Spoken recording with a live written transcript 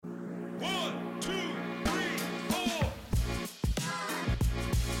two, three, four.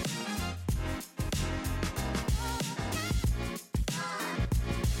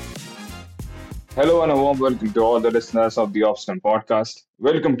 Hello and a warm welcome to all the listeners of the Offston podcast.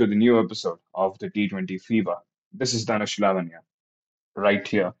 Welcome to the new episode of the T20 Fever. This is Dhanush Lavanya right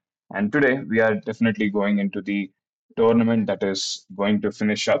here. And today we are definitely going into the tournament that is going to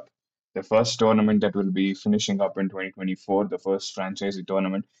finish up. The first tournament that will be finishing up in 2024, the first franchisee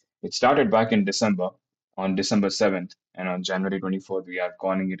tournament. It started back in December, on December 7th, and on January 24th, we are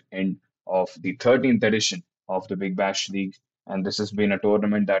calling it end of the 13th edition of the Big Bash League. And this has been a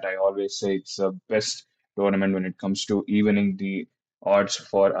tournament that I always say it's the best tournament when it comes to evening the odds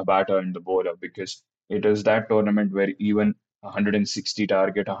for a batter and the bowler because it is that tournament where even 160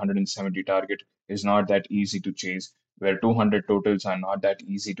 target, 170 target is not that easy to chase, where 200 totals are not that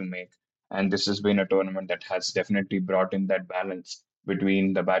easy to make. And this has been a tournament that has definitely brought in that balance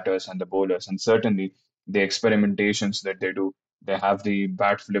between the batters and the bowlers. And certainly the experimentations that they do, they have the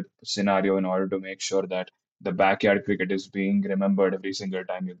bat flip scenario in order to make sure that the backyard cricket is being remembered every single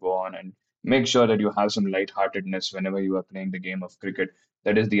time you go on and make sure that you have some lightheartedness whenever you are playing the game of cricket.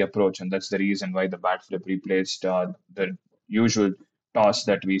 That is the approach, and that's the reason why the bat flip replaced the usual toss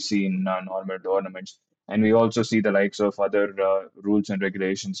that we see in normal tournaments. And we also see the likes of other rules and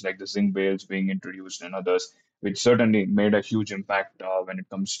regulations like the zinc bails being introduced and others, which certainly made a huge impact when it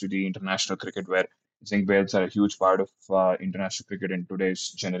comes to the international cricket, where zinc bails are a huge part of international cricket in today's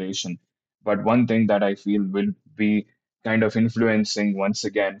generation. But one thing that I feel will be kind of influencing once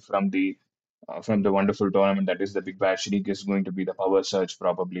again from the wonderful tournament that is the Big Bash League is going to be the power surge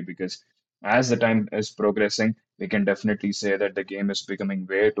probably because as the time is progressing, we can definitely say that the game is becoming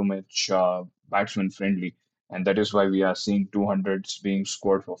way too much batsman friendly, and that is why we are seeing 200s being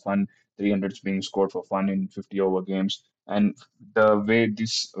scored for fun, 300s being scored for fun in 50 over games. And the way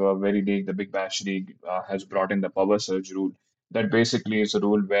this very league, the Big Bash League, has brought in the power surge rule, that basically is a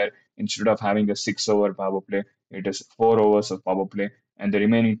rule where instead of having a 6 over power play, it is 4 overs of power play and the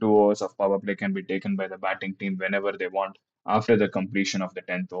remaining 2 overs of power play can be taken by the batting team whenever they want after the completion of the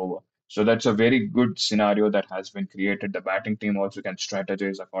 10th over. So that's a very good scenario that has been created. The batting team also can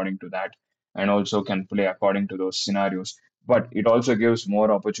strategize according to that and also can play according to those scenarios. But it also gives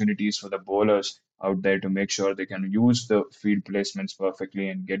more opportunities for the bowlers out there to make sure they can use the field placements perfectly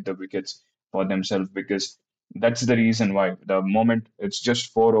and get the wickets for themselves because that's the reason why the moment it's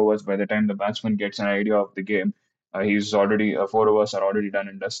just 4 overs, by the time the batsman gets an idea of the game, he's already 4 overs are already done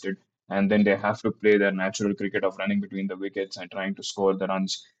and dusted, and then they have to play their natural cricket of running between the wickets and trying to score the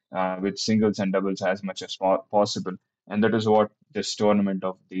runs with singles and doubles as much as possible. And that is what this tournament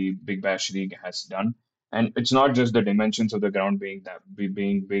of the Big Bash League has done. And it's not just the dimensions of the ground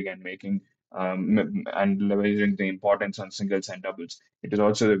being big and making and leveraging the importance on singles and doubles. It is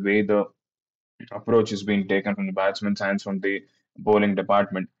also the way the approach is being taken from the batsman's hands from the bowling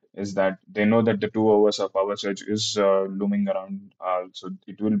department is that they know that the 2 overs of power surge is looming around. So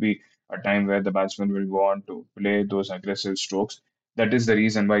it will be a time where the batsman will go on to play those aggressive strokes. That is the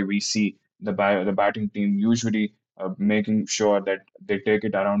reason why we see the batting team usually making sure that they take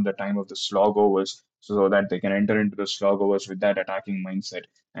it around the time of the slog overs so that they can enter into the slog overs with that attacking mindset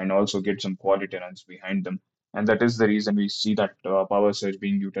and also get some quality runs behind them. And that is the reason we see that power surge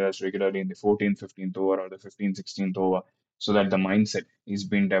being utilized regularly in the 14th, 15th over or the 15th, 16th over, so that the mindset is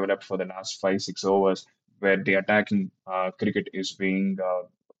being developed for the last 5, 6 overs where the attacking cricket is being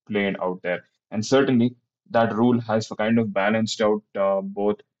played out there. And certainly that rule has kind of balanced out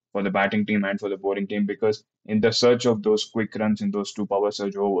both for the batting team and for the bowling team because in the search of those quick runs in those two power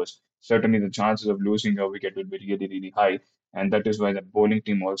surge overs, certainly the chances of losing a wicket will be really, really high. And that is why the bowling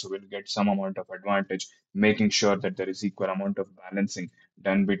team also will get some amount of advantage making sure that there is equal amount of balancing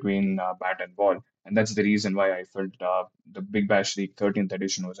done between bat and ball. And that's the reason why I felt the Big Bash League 13th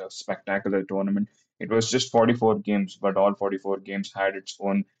edition was a spectacular tournament. It was just 44 games, but all 44 games had its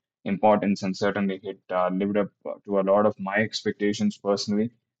own importance, and certainly it lived up to a lot of my expectations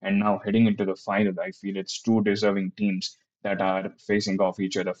personally. And now heading into the final, I feel it's two deserving teams that are facing off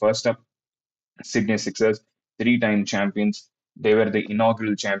each other. First up, Sydney Sixers, three-time champions. They were the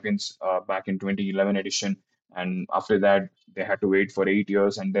inaugural champions back in 2011 edition, and after that they had to wait for 8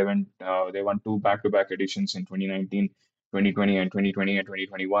 years, and they won two back-to-back editions in 2019, 2020, and 2020 and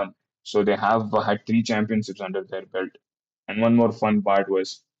 2021. So they have had three championships under their belt. And one more fun part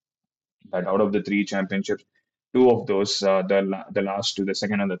was that out of the three championships, two of those, the last two, the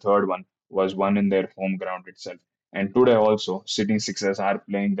second and the third one, was won in their home ground itself. And today also, Sydney Sixers are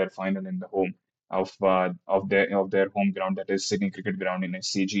playing their final in the home of their home ground, that is Sydney Cricket Ground in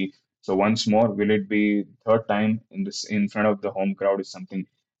SCG. So once more, will it be third time in front of the home crowd is something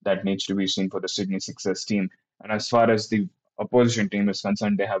that needs to be seen for the Sydney Sixers team. And as far as the opposition team is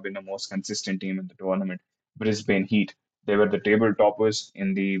concerned, they have been the most consistent team in the tournament. Brisbane Heat. They were the table toppers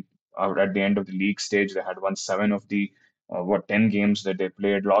in the at the end of the league stage. They had won 7 of the 10 games that they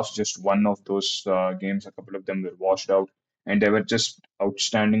played, lost just one of those games. A couple of them were washed out, and they were just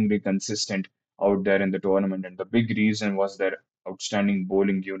outstandingly consistent out there in the tournament. And the big reason was their outstanding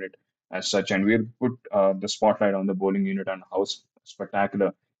bowling unit as such. And we'll put the spotlight on the bowling unit and how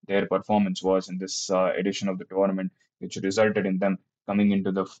spectacular their performance was in this edition of the tournament, which resulted in them coming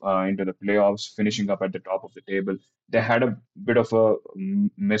into the playoffs, finishing up at the top of the table. They had a bit of a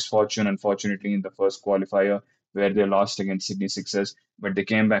misfortune, unfortunately, in the first qualifier where they lost against Sydney Sixers, but they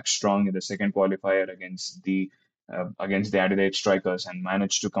came back strong in the second qualifier against the Adelaide Strikers and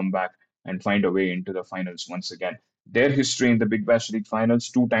managed to come back and find a way into the finals once again. Their history in the Big Bash League finals,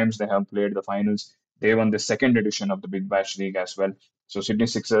 2 times they have played the finals. They won the second edition of the Big Bash League as well. So Sydney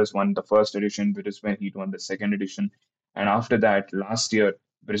Sixers won the first edition, Brisbane Heat won the second edition. And after that, last year,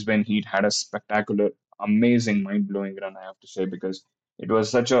 Brisbane Heat had a spectacular, amazing, mind-blowing run, I have to say, because it was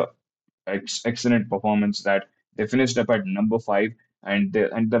such a excellent performance that they finished up at number five. And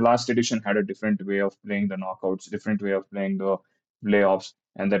the last edition had a different way of playing the knockouts, different way of playing the playoffs,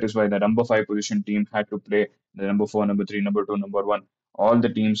 and that is why the number five position team had to play the number four, number three, number two, number one, all the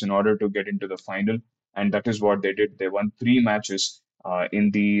teams in order to get into the final. And that is what they did. They won 3 matches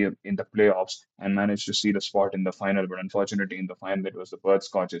in the playoffs and managed to see the spot in the final. But unfortunately, in the final, it was the Perth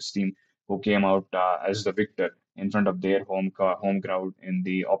Scorchers team who came out as the victor in front of their home crowd in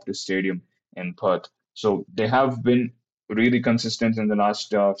the Optus Stadium in Perth. So they have been really consistent in the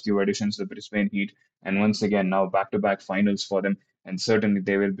last few editions, the Brisbane Heat, and once again now back-to-back finals for them. And certainly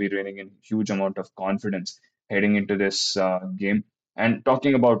they will be raining in huge amount of confidence heading into this game. And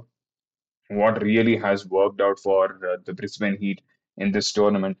talking about what really has worked out for the Brisbane Heat in this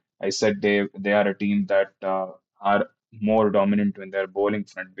tournament. I said they are a team that are more dominant in their bowling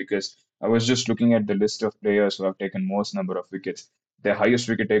front because I was just looking at the list of players who have taken most number of wickets. The highest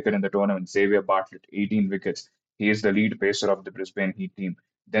wicket taker in the tournament, Xavier Bartlett, 18 wickets. He is the lead pacer of the Brisbane Heat team.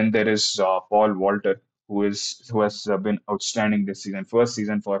 Then there is Paul Walter, who has been outstanding this season. First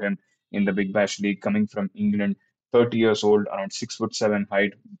season for him in the Big Bash League, coming from England, 30 years old, around 6'7"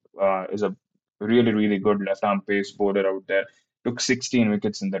 height, is a really good left arm pace bowler out there. Took 16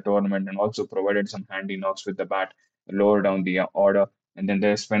 wickets in the tournament and also provided some handy knocks with the bat lower down the order. And then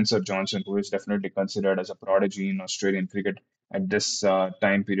there's Spencer Johnson, who is definitely considered as a prodigy in Australian cricket at this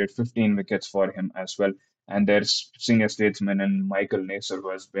time period. 15 wickets for him as well. And there's senior statesman and Michael Nasser,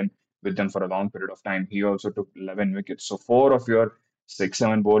 who has been with them for a long period of time. He also took 11 wickets. So four of your 6,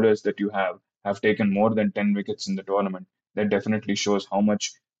 7 bowlers that you have taken more than 10 wickets in the tournament. That definitely shows how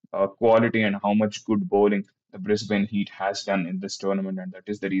much quality and how much good bowling the Brisbane Heat has done in this tournament, and that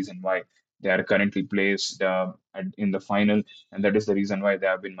is the reason why they are currently placed in the final, and that is the reason why they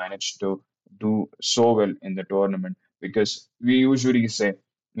have been managed to do so well in the tournament. Because we usually say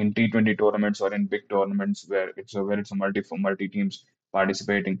in T20 tournaments or in big tournaments where it's a multi teams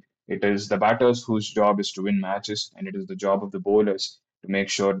participating, it is the batters whose job is to win matches, and it is the job of the bowlers to make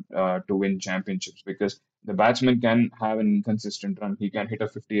sure to win championships. Because the batsman can have an inconsistent run. He can hit a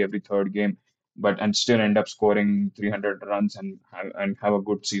 50 every third game, but and still end up scoring 300 runs and have a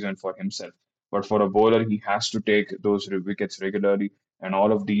good season for himself. But for a bowler, he has to take those wickets regularly. And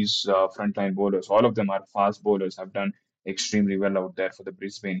all of these frontline bowlers, all of them are fast bowlers, have done extremely well out there for the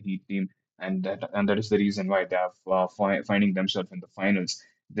Brisbane Heat team, and that is the reason why they are finding themselves in the finals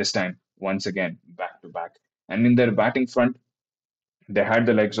this time once again back to back. And in their batting front, they had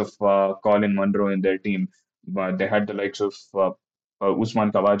the likes of Colin Munro in their team, but they had the likes of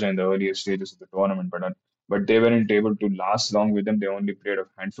Usman Khawaja in the earlier stages of the tournament, but they weren't able to last long with them. They only played a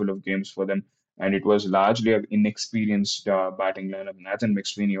handful of games for them, and it was largely an inexperienced batting lineup. Nathan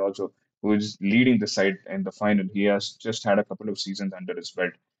McSweeney also, who is leading the side in the final, he has just had a couple of seasons under his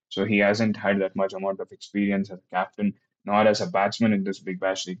belt, so he hasn't had that much amount of experience as a captain nor as a batsman in this Big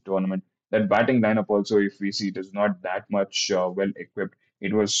Bash League tournament. That batting lineup also, if we see, it is not that much well equipped.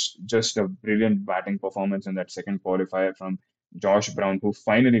 It was just a brilliant batting performance in that second qualifier from Josh Brown, who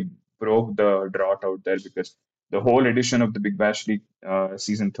finally broke the drought out there because the whole edition of the Big Bash League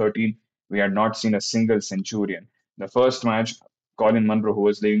season 13, we had not seen a single centurion. The first match, Colin Munro, who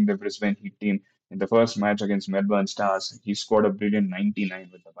was leading the Brisbane Heat team, in the first match against Melbourne Stars, he scored a brilliant 99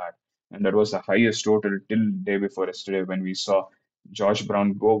 with the bat. And that was the highest total till day before yesterday when we saw Josh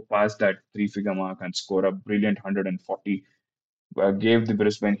Brown go past that three-figure mark and score a brilliant 140, gave the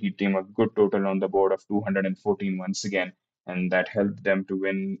Brisbane Heat team a good total on the board of 214 once again. and that helped them to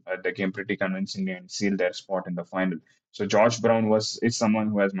win the game pretty convincingly and seal their spot in the final. So Josh Brown was is someone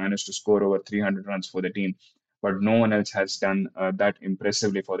who has managed to score over 300 runs for the team, but no one else has done that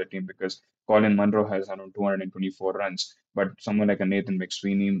impressively for the team because Colin Munro has around 224 runs, but someone like a Nathan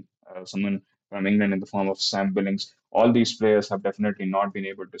McSweeney, someone from England in the form of Sam Billings, all these players have definitely not been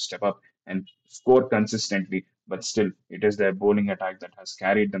able to step up and score consistently, but still, it is their bowling attack that has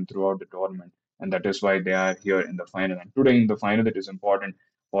carried them throughout the tournament, and that is why they are here in the final. And today in the final, it is important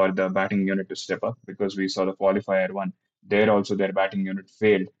for the batting unit to step up because we saw the qualifier one. There also, their batting unit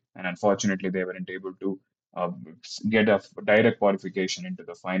failed, and unfortunately, they weren't able to uh, get a direct qualification into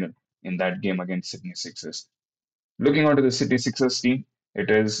the final in that game against Sydney Sixers. Looking onto the Sydney Sixers team, it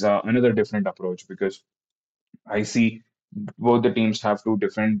is another different approach because I see both the teams have two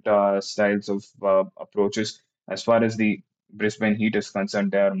different styles of approaches. As far as the Brisbane Heat is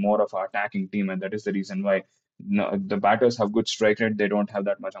concerned, they are more of an attacking team, and that is the reason why no, the batters have good strike rate. They don't have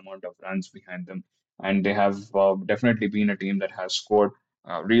that much amount of runs behind them, and they have definitely been a team that has scored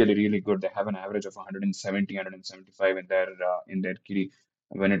really, really good. They have an average of 170, 175 in their kitty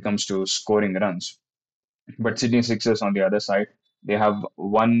when it comes to scoring runs. But Sydney Sixers, on the other side, they have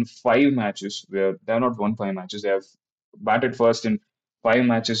won 5 matches where they have not won 5 matches. They have batted first in 5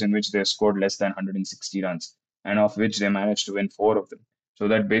 matches in which they scored less than 160 runs, and of which they managed to win 4 of them. So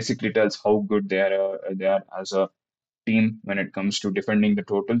that basically tells how good they are as a team when it comes to defending the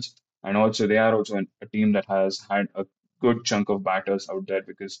totals. And also, they are also a team that has had a good chunk of batters out there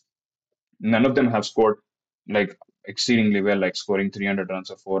because none of them have scored like exceedingly well, like scoring 300 runs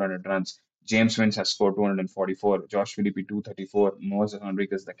or 400 runs. James Vince has scored 244, Josh Phillippe 234, Moses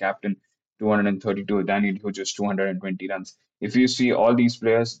Enriquez, the captain, 232, Daniel Hughes 220 runs. If you see all these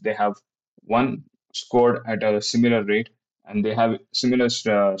players, they have one scored at a similar rate and they have similar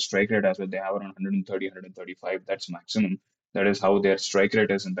strike rate as well. They have around 130, 135. That's maximum. That is how their strike rate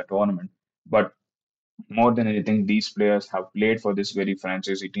is in the tournament. But more than anything, these players have played for this very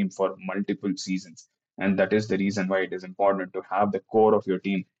franchisee team for multiple seasons. And that is the reason why it is important to have the core of your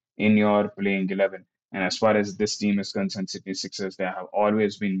team in your playing 11. And as far as this team is concerned, Sydney Sixers, they have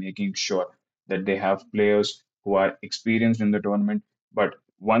always been making sure that they have players who are experienced in the tournament. But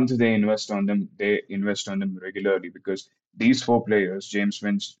once they invest on them, they invest on them regularly because these 4 players, James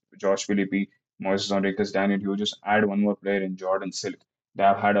Vince, Josh Phillippe, Moses Enriquez, Daniel Hughes, just add one more player in Jordan Silk. They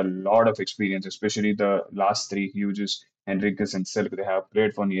have had a lot of experience, especially the last 3 Hughes, Henriquez, and Silk. They have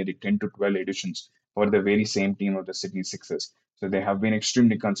played for nearly 10 to 12 editions for the very same team of the Sydney Sixers. So they have been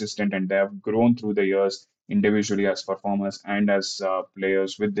extremely consistent and they have grown through the years individually as performers and as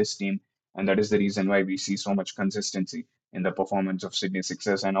players with this team. And that is the reason why we see so much consistency in the performance of Sydney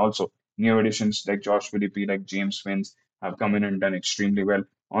Sixers. And also, new additions like Josh Phillippe, like James Finns have come in and done extremely well.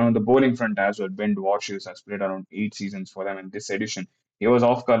 On the bowling front as well, Ben Washes has played around 8 seasons for them in this edition. He was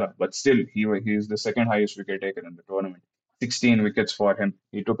off color, but still he is the second highest wicket taker in the tournament. 16 wickets for him.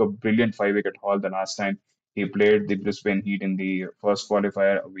 He took a brilliant 5 wicket haul the last time he played the Brisbane Heat in the first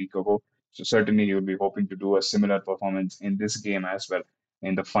qualifier a week ago. So certainly he will be hoping to do a similar performance in this game as well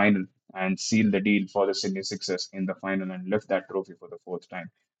in the final and seal the deal for the Sydney Sixers in the final and lift that trophy for the fourth time.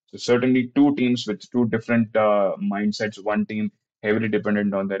 So certainly two teams with two different mindsets. One team heavily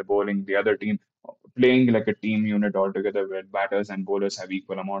dependent on their bowling, the other team playing like a team unit altogether where batters and bowlers have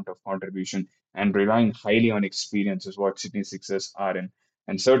equal amount of contribution and relying highly on experience is what Sydney Sixers are in.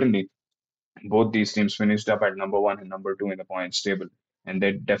 And certainly both these teams finished up at number 1 and number 2 in the points table, and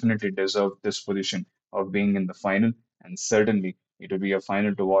they definitely deserve this position of being in the final. And certainly it will be a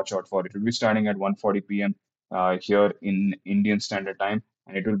final to watch out for. It will be starting at 1:40 p.m. Here in Indian Standard Time,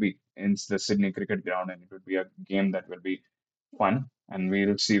 and it will be in the Sydney Cricket Ground, and it will be a game that will be fun, and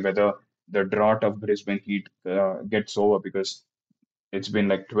we'll see whether the drought of Brisbane Heat gets over because it's been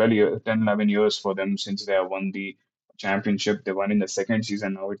like 12 years, 10, 11 years for them since they have won the championship. They won in the second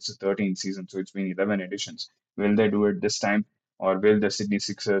season. Now it's the 13th season. So it's been 11 editions. Will they do it this time? Or will the Sydney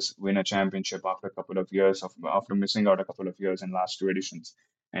Sixers win a championship after a couple of years after missing out a couple of years in last 2 editions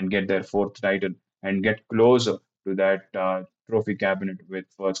and get their fourth title and get closer to that trophy cabinet with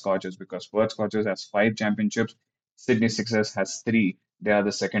Perth Scorchers because Perth Scorchers has 5 championships, Sydney Sixers has 3. They are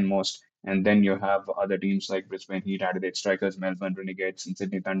the second most. And then you have other teams like Brisbane Heat, Adelaide Strikers, Melbourne Renegades, and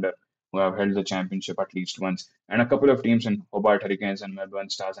Sydney Thunder, who have held the championship at least once. And a couple of teams in Hobart Hurricanes and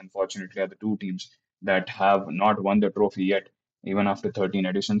Melbourne Stars, unfortunately, are the 2 teams that have not won the trophy yet, even after 13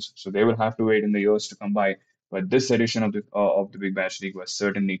 editions. So they will have to wait in the years to come by. But this edition of the Big Bash League was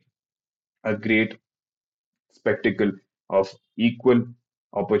certainly a great spectacle of equal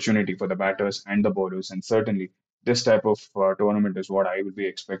opportunity for the batters and the bowlers. And certainly, this type of tournament is what I will be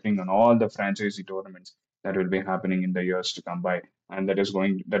expecting on all the franchisee tournaments that will be happening in the years to come by, and that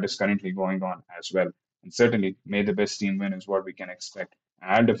is currently going on as well. And certainly, may the best team win is what we can expect.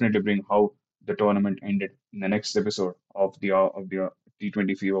 And I'll definitely bring how the tournament ended in the next episode of the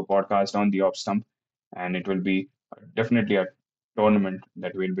T20 Fever podcast on the off stump, and it will be definitely a tournament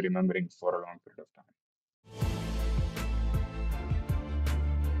that we'll be remembering for a long period of time.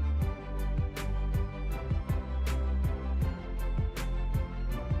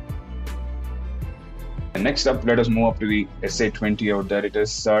 And next up, let us move up to the SA20 out there. It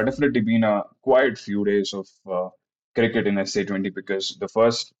has definitely been a quiet few days of cricket in SA20 because the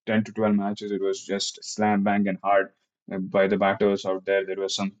first 10 to 12 matches, it was just slam bang and hard by the batters out there. There were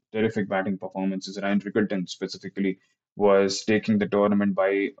some terrific batting performances. Ryan Rickelton specifically was taking the tournament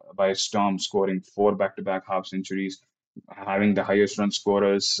by storm, scoring four back-to-back half centuries, having the highest run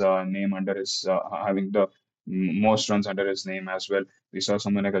scorers name under his, having the most runs under his name as well. We saw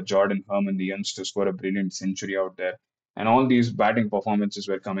someone like a Jordan Herman, the youngster, score a brilliant century out there. And all these batting performances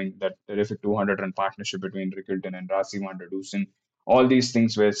were coming, that terrific 200-run partnership between Rickelton and Rasi van der Dusen. All these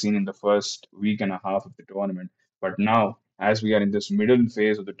things were seen in the first week and a half of the tournament. But now, as we are in this middle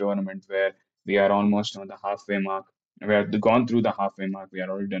phase of the tournament where we are almost on the halfway mark, we have gone through the halfway mark, we are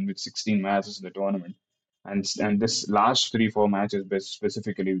already done with 16 matches of the tournament. And this last three, four matches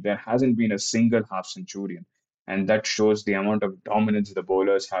specifically, there hasn't been a single half centurion, and that shows the amount of dominance the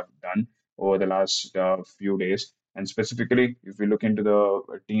bowlers have done over the last few days. And specifically, if we look into the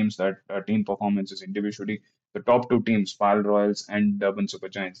teams that team performances individually, the top two teams, Pal Royals and Durban Super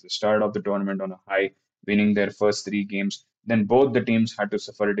Giants, they started off the tournament on a high, winning their first three games. Then both the teams had to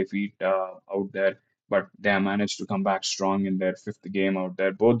suffer a defeat out there, but they have managed to come back strong in their fifth game out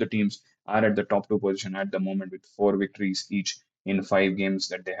there. Both the teams are at the top two position at the moment with four victories each in five games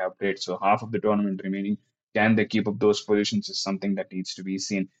that they have played. So half of the tournament remaining, can they keep up those positions is something that needs to be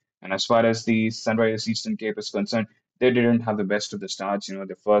seen. And as far as the Sunrisers Eastern Cape is concerned, they didn't have the best of the starts. You know,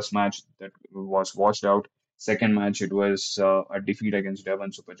 the first match that was washed out. Second match, it was a defeat against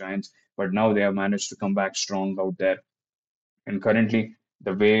Devon Super Giants. But now they have managed to come back strong out there. And currently,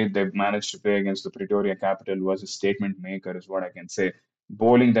 the way they've managed to play against the Pretoria Capital was a statement maker, is what I can say.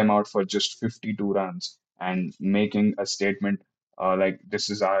 Bowling them out for just 52 runs and making a statement like this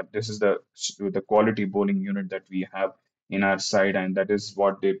is the quality bowling unit that we have in our side, and that is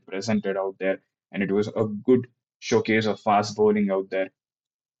what they presented out there. And it was a good showcase of fast bowling out there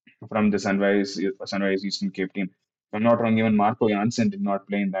from the Sunrise Eastern Cape team. If I'm not wrong, even Marco Janssen did not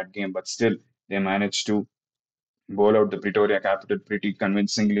play in that game, but still they managed to bowl out the Pretoria Capital pretty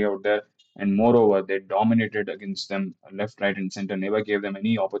convincingly out there. And moreover, they dominated against them left, right, and center, never gave them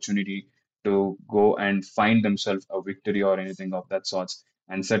any opportunity to go and find themselves a victory or anything of that sorts.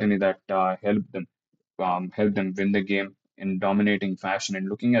 And certainly that helped them win the game in dominating fashion. And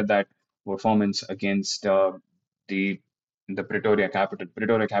looking at that performance against the the Pretoria Capital,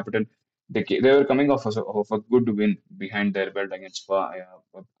 they were coming of a good win behind their belt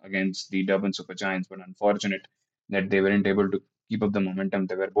against the Durban Super Giants, but unfortunate that they weren't able to keep up the momentum.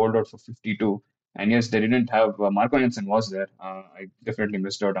 They were bowled out for 52. And yes, they didn't have Marco Jansen was there. I definitely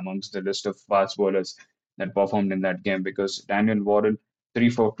missed out amongst the list of fast bowlers that performed in that game because Daniel Worrell, 3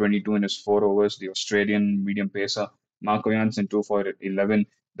 for 22 in his four overs, the Australian medium pacer, Marco Jansen, 2 for 11.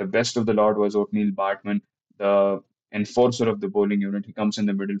 The best of the lot was O'Neill Bartman, the enforcer of the bowling unit. He comes in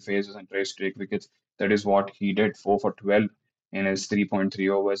the middle phases and tries to take wickets. That is what he did, 4 for 12 in his 3.3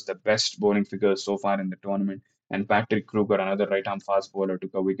 overs, the best bowling figure so far in the tournament. And Patrick Kruger, another right-arm fast bowler,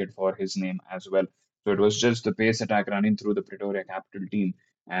 took a wicket for his name as well. So it was just the pace attack running through the Pretoria Capital team,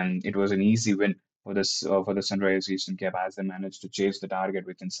 and it was an easy win for the Sunrise Eastern Cape as they managed to chase the target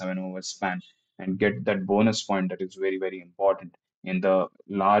within 7 overs span and get that bonus point that is very important in the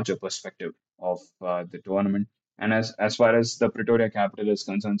larger perspective of the tournament. And as far as the Pretoria Capital is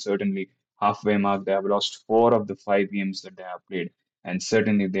concerned, certainly halfway mark they have lost four of the five games that they have played, and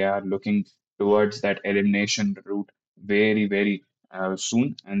certainly they are looking towards that elimination route very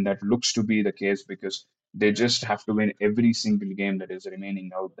soon, and that looks to be the case because they just have to win every single game that is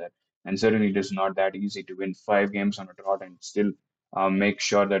remaining out there. And certainly, it is not that easy to win five games on a trot and still make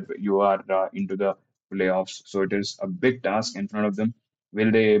sure that you are into the playoffs. So it is a big task in front of them.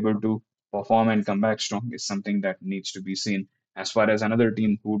 Will they able to perform and come back strong is something that needs to be seen. As far as another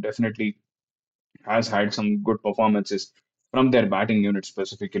team who definitely has had some good performances from their batting unit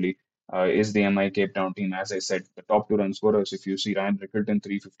specifically is the MI Cape Town team. As I said, the top two run scorers, if you see Ryan Rickelton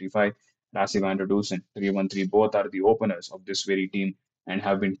 355, Rassie van der Dusen 313, both are the openers of this very team and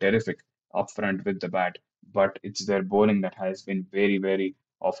have been terrific up front with the bat. But it's their bowling that has been very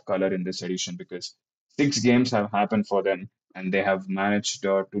off color in this edition because six games have happened for them and they have managed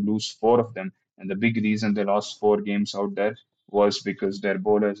to lose four of them. And the big reason they lost 4 games out there was because their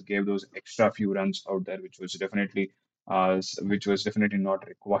bowlers gave those extra few runs out there, which was definitely not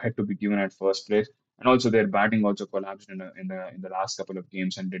required to be given at first place. And also their batting also collapsed in the last couple of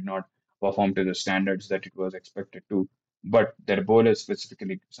games and did not perform to the standards that it was expected to. But their bowlers,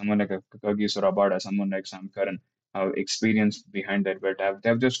 specifically someone like a Kagis or Abada, someone like Sam Curran, have experience behind their belt.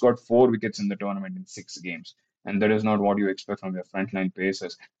 They've just got 4 wickets in the tournament in 6 games, and that is not what you expect from your frontline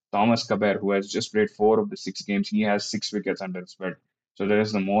pacers. Thomas Kabir, who has just played 4 of the 6 games, he has 6 wickets under his belt. So that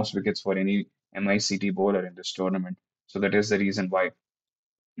is the most wickets for any MICT bowler in this tournament. So that is the reason why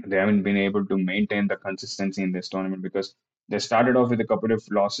they haven't been able to maintain the consistency in this tournament because they started off with a couple of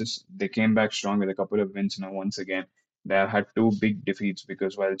losses. They came back strong with a couple of wins. Now, once again, they have had 2 big defeats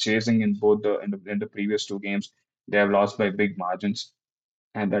because while chasing in both the previous 2 games, they have lost by big margins,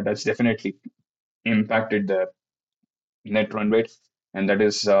 and that has definitely impacted the net run rate. And that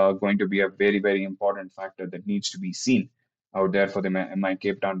is going to be a very, very important factor that needs to be seen out there for the MI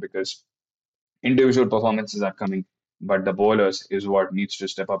Cape Town because individual performances are coming, but the bowlers is what needs to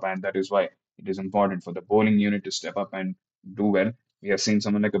step up, and that is why it is important for the bowling unit to step up and do well. We have seen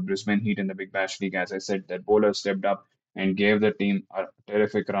someone like a Brisbane Heat in the Big Bash League, as I said, that bowlers stepped up and gave the team a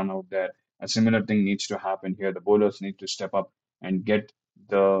terrific run out there. A similar thing needs to happen here. The bowlers need to step up and get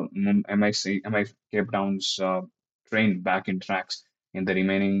the MI Cape Town's train back in tracks in the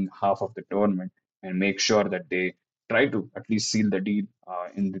remaining half of the tournament and make sure that they try to at least seal the deal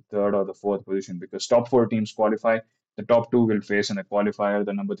in the third or the fourth position because top 4 teams qualify. The top 2 will face in the qualifier,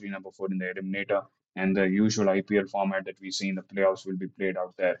 the number 3, number 4 in the eliminator, and the usual IPL format that we see in the playoffs will be played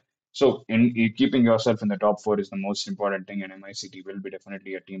out there. So, in keeping yourself in the top 4 is the most important thing, and MICT will be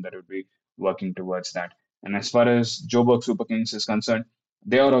definitely a team that will be working towards that. And as far as Joburg Super Kings is concerned,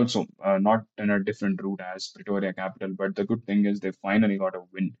 they are also not in a different route as Pretoria Capital, but the good thing is they finally got a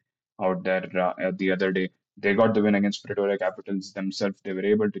win out there the other day. They got the win against Pretoria Capitals themselves. They were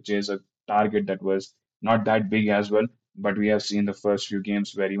able to chase a target that was not that big as well, but we have seen the first few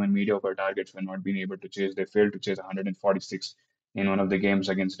games where even mediocre targets were not being able to chase. They failed to chase 146 in one of the games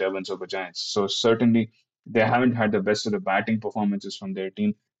against Durban Super Giants. So certainly they haven't had the best of the batting performances from their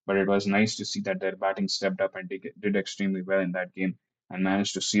team, but it was nice to see that their batting stepped up and did extremely well in that game and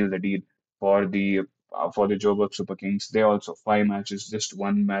managed to seal the deal for the Joburg Super Kings. They also 5 matches, just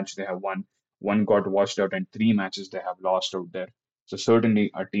 1 match they have won, one got washed out, and 3 matches they have lost out there. So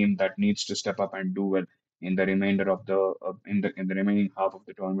certainly a team that needs to step up and do well in the remainder of the remaining half of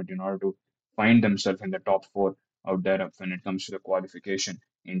the tournament in order to find themselves in the top 4 out there when it comes to the qualification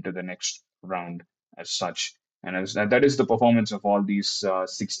into the next round as such. And that is the performance of all these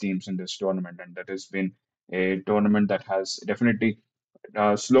 6 teams in this tournament, and that has been a tournament that has definitely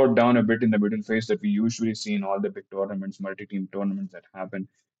slowed down a bit in the middle phase that we usually see in all the big tournaments, multi-team tournaments that happen,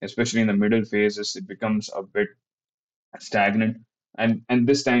 especially in the middle phases. It becomes a bit stagnant. And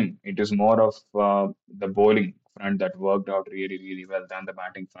this time it is more of the bowling front that worked out really, really well than the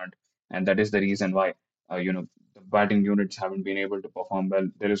batting front. And that is the reason why, the batting units haven't been able to perform well.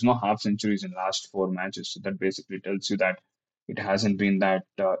 There is no half centuries in last 4 matches. So that basically tells you that it hasn't been that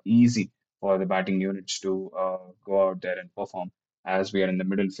easy for the batting units to go out there and perform as we are in the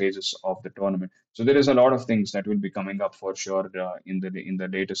middle phases of the tournament. So there is a lot of things that will be coming up for sure in the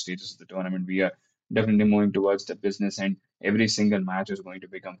later stages of the tournament. We are definitely moving towards the business end. Every single match is going to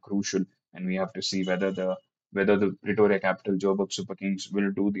become crucial, and we have to see whether the Pretoria Capital Joburg Super Kings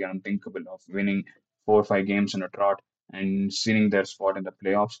will do the unthinkable of winning 4 or 5 games in a trot and sealing their spot in the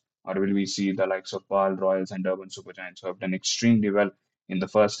playoffs, or will we see the likes of Pearl Royals and Durban Super Giants who have done extremely well in the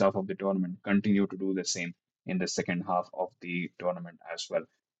first half of the tournament continue to do the same in the second half of the tournament as well.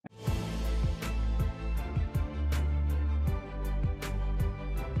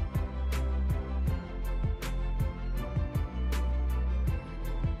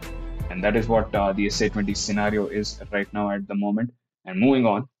 And that is what the SA20 scenario is right now at the moment. And moving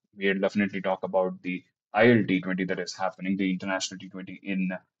on, we'll definitely talk about the ILT20 that is happening, the International T20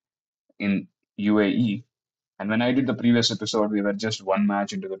 in UAE. And when I did the previous episode, we were just 1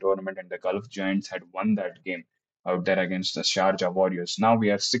 match into the tournament, and the Gulf Giants had won that game out there against the Sharjah Warriors. Now we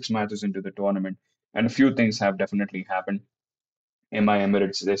are 6 matches into the tournament, and a few things have definitely happened. MI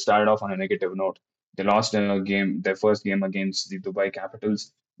Emirates, they started off on a negative note. They lost their first game against the Dubai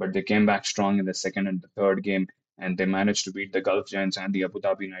Capitals, but they came back strong in the second and the third game, and they managed to beat the Gulf Giants and the Abu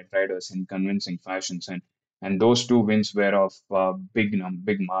Dhabi Knight Riders in convincing fashions. And those 2 wins were of big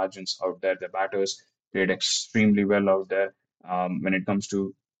margins out there. The batters played extremely well out there. When it comes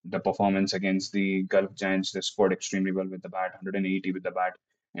to the performance against the Gulf Giants, they scored extremely well with the bat, 180 with the bat.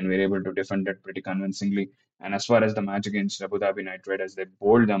 and we were able to defend it pretty convincingly. And as far as the match against Abu Dhabi United Raiders, they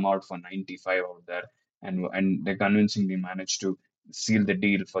bowled them out for 95 out there, and they convincingly managed to seal the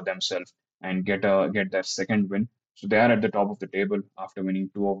deal for themselves and get their second win. So they are at the top of the table after winning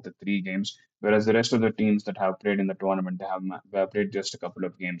two of the three games, whereas the rest of the teams that have played in the tournament, they have played just a couple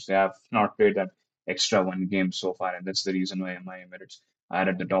of games. They have not played that extra one game so far, and that's the reason why MI Emirates are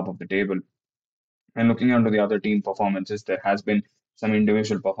at the top of the table. And looking onto the other team performances, there has been some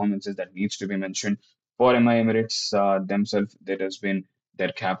individual performances that needs to be mentioned. For MI Emirates themselves, there has been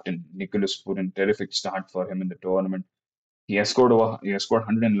their captain, Nicholas Pooran, terrific start for him in the tournament. He has scored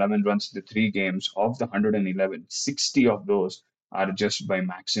 111 runs in the three games. Of the 111, 60 of those are just by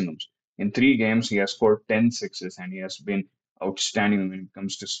maximums. In three games, he has scored 10 sixes and he has been outstanding when it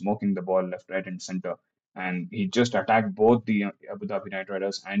comes to smoking the ball left, right, and center. And he just attacked both the Abu Dhabi United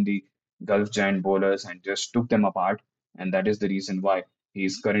Riders and the Gulf Giant bowlers and just took them apart. And that is the reason why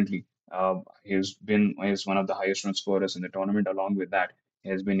he's currently he's one of the highest run scorers in the tournament. Along with that,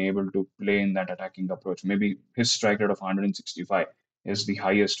 has been able to play in that attacking approach. Maybe his strike rate of 165 is the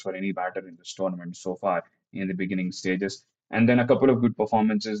highest for any batter in this tournament so far in the beginning stages. And then a couple of good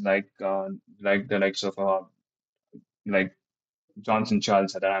performances like the likes of like Johnson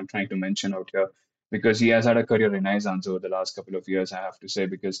Charles that I'm trying to mention out here because he has had a career renaissance over the last couple of years, I have to say,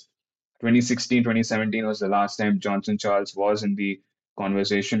 because 2016, 2017 was the last time Johnson Charles was in the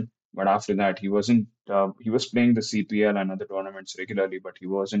conversation. But after that, he wasn't. He was playing the CPL and other tournaments regularly, but he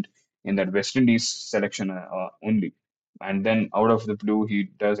wasn't in that West Indies selection only. And then out of the blue, he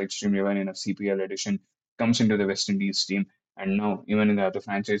does extremely well in a CPL edition, comes into the West Indies team, and now even in the other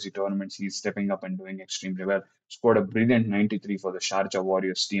franchisee tournaments, he's stepping up and doing extremely well. Scored a brilliant 93 for the Sharjah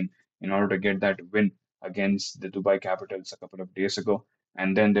Warriors team in order to get that win against the Dubai Capitals a couple of days ago.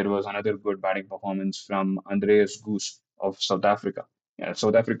 And then there was another good batting performance from Andreas Goose of South Africa. Yeah,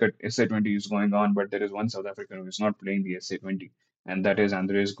 South Africa SA20 is going on, but there is one South African who is not playing the SA20, and that is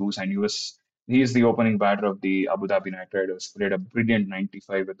Andreas Goose. And he is the opening batter of the Abu Dhabi United Raiders. Played a brilliant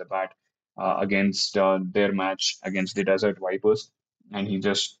 95 with the bat against their match against the Desert Vipers, and he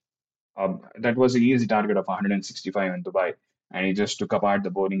just that was an easy target of 165 in Dubai. And he just took apart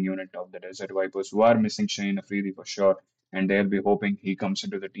the bowling unit of the Desert Vipers, who are missing Shane Afridi for sure. And they'll be hoping he comes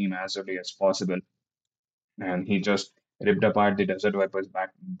into the team as early as possible. And he just ripped apart the Desert Vipers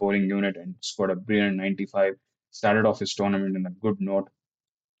back bowling unit and scored a brilliant 95. Started off his tournament in a good note.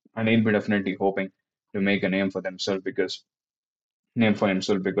 And he'll be definitely hoping to make a name for himself because in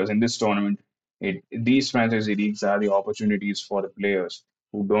this tournament, these franchise leagues are the opportunities for the players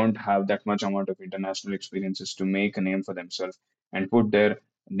who don't have that much amount of international experiences to make a name for themselves and put their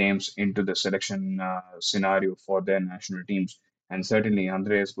names into the selection scenario for their national teams. And certainly,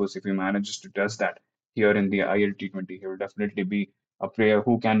 Andreas Bus, if he manages to test that here in the ILT20, he will definitely be a player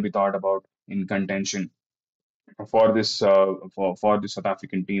who can be thought about in contention for the South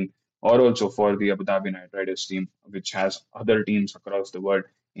African team or also for the Abu Dhabi United Riders team, which has other teams across the world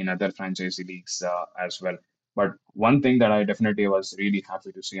in other franchise leagues as well. But one thing that I definitely was really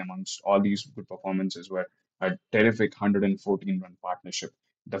happy to see amongst all these good performances were a terrific 114 run partnership.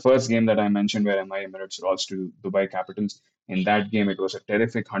 The first game that I mentioned where MI Emirates lost to Dubai Capitals, in that game it was a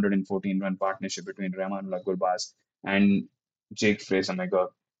terrific 114 run partnership between Rahmanullah Gurbaz and Jake Fraser McGurk.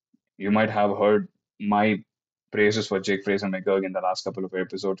 You might have heard my praises for Jake Fraser McGurk in the last couple of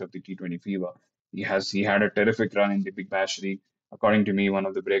episodes of the T20 Fever. He had a terrific run in the Big Bash League. According to me, one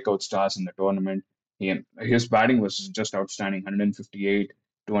of the breakout stars in the tournament. His batting was just outstanding, 158,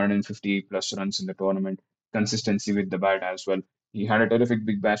 258 plus runs in the tournament. Consistency with the bat as well. He had a terrific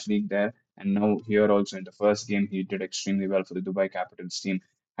Big Bash League there, and now here also in the first game he did extremely well for the Dubai Capitals team.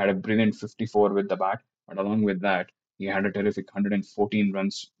 Had a brilliant 54 with the bat, but along with that he had a terrific 114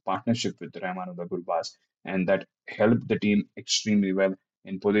 runs partnership with Rahmanullah Gurbaz, and that helped the team extremely well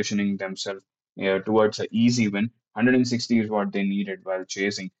in positioning themselves towards an easy win. 160 is what they needed while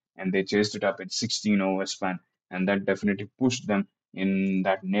chasing, and they chased it up in 16 over span, and that definitely pushed them in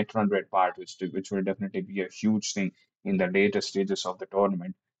that net run rate part, which will definitely be a huge thing in the later stages of the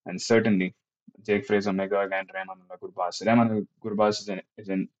tournament. And certainly, Jake Fraser McGurk and Rahmanullah Gurbaz. Rahmanullah Gurbaz is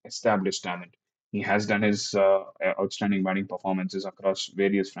an established talent. He has done his outstanding batting performances across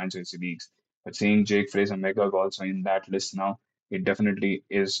various franchise leagues. But seeing Jake Fraser McGurk also in that list now, it definitely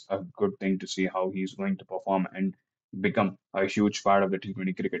is a good thing to see how he's going to perform and become a huge part of the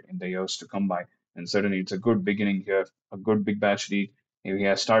T20 cricket in the years to come by. And certainly, it's a good beginning here, a good Big Bash league. He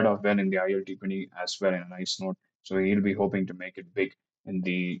has started off well in the ILT20 as well in a nice note. So he'll be hoping to make it big in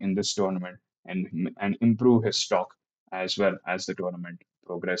this tournament and improve his stock as well as the tournament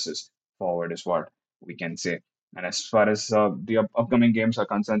progresses forward is what we can say. And as far as the upcoming games are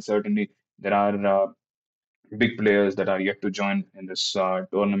concerned, certainly there are big players that are yet to join in this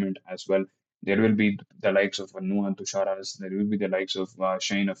tournament as well. There will be the likes of Nuan Tusharas, there will be the likes of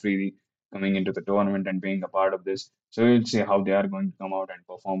Shane Afridi coming into the tournament and being a part of this. So we'll see how they are going to come out and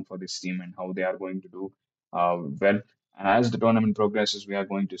perform for this team and how they are going to do well. And as the tournament progresses, we are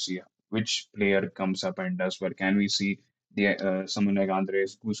going to see which player comes up and does well. Can we see the someone like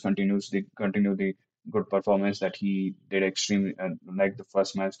Andres, who's continue the good performance that he did extremely like the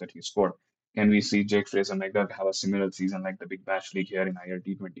first match that he scored? Can we see Jake Fraser McGurk have a similar season like the Big Bash League here in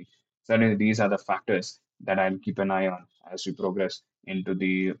ILT20? Certainly, these are the factors that I'll keep an eye on as we progress into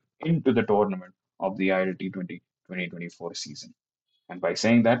the tournament of the ILT20 2024 season. And by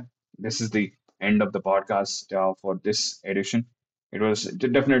saying that, this is the end of the podcast for this edition. It was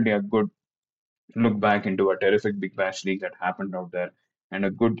definitely a good look back into a terrific Big Bash league that happened out there and a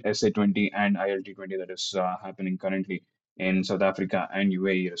good SA20 and ILT20 that is happening currently in South Africa and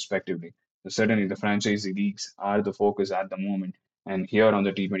UAE, respectively. So certainly, the franchisee leagues are the focus at the moment. And here on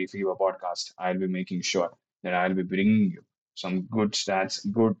the T20 Fever podcast, I'll be making sure that I'll be bringing you some good stats,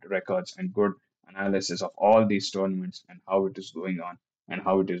 good records, and good analysis of all these tournaments and how it is going on and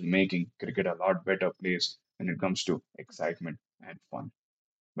how it is making cricket a lot better place when it comes to excitement and fun.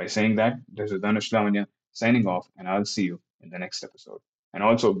 By saying that, this is Dhanush Lavanya signing off, and I'll see you in the next episode. And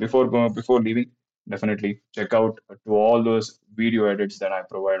also, before leaving, definitely check out to all those video edits that I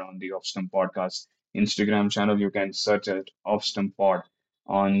provide on the Offstump Podcast Instagram channel. You can search it Offstump Pod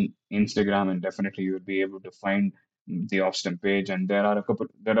on Instagram, and definitely you will be able to find the Offstump page. And there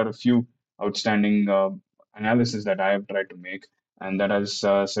are a few outstanding analysis that I have tried to make, and that has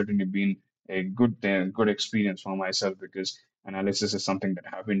certainly been a good experience for myself because analysis is something that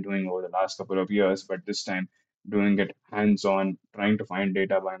I've been doing over the last couple of years, but this time doing it hands-on, trying to find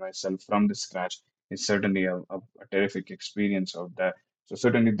data by myself from the scratch is certainly a terrific experience out there. So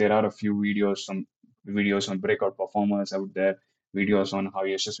certainly there are a few some videos on breakout performers out there, videos on how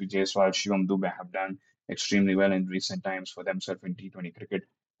Yashasvi Jaiswal, Shivam Dubey have done extremely well in recent times for themselves in T20 cricket.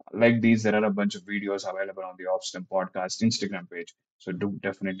 Like these, there are a bunch of videos available on the Offstump Podcast Instagram page. So do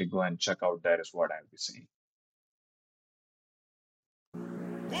definitely go and check out that is what I'll be saying.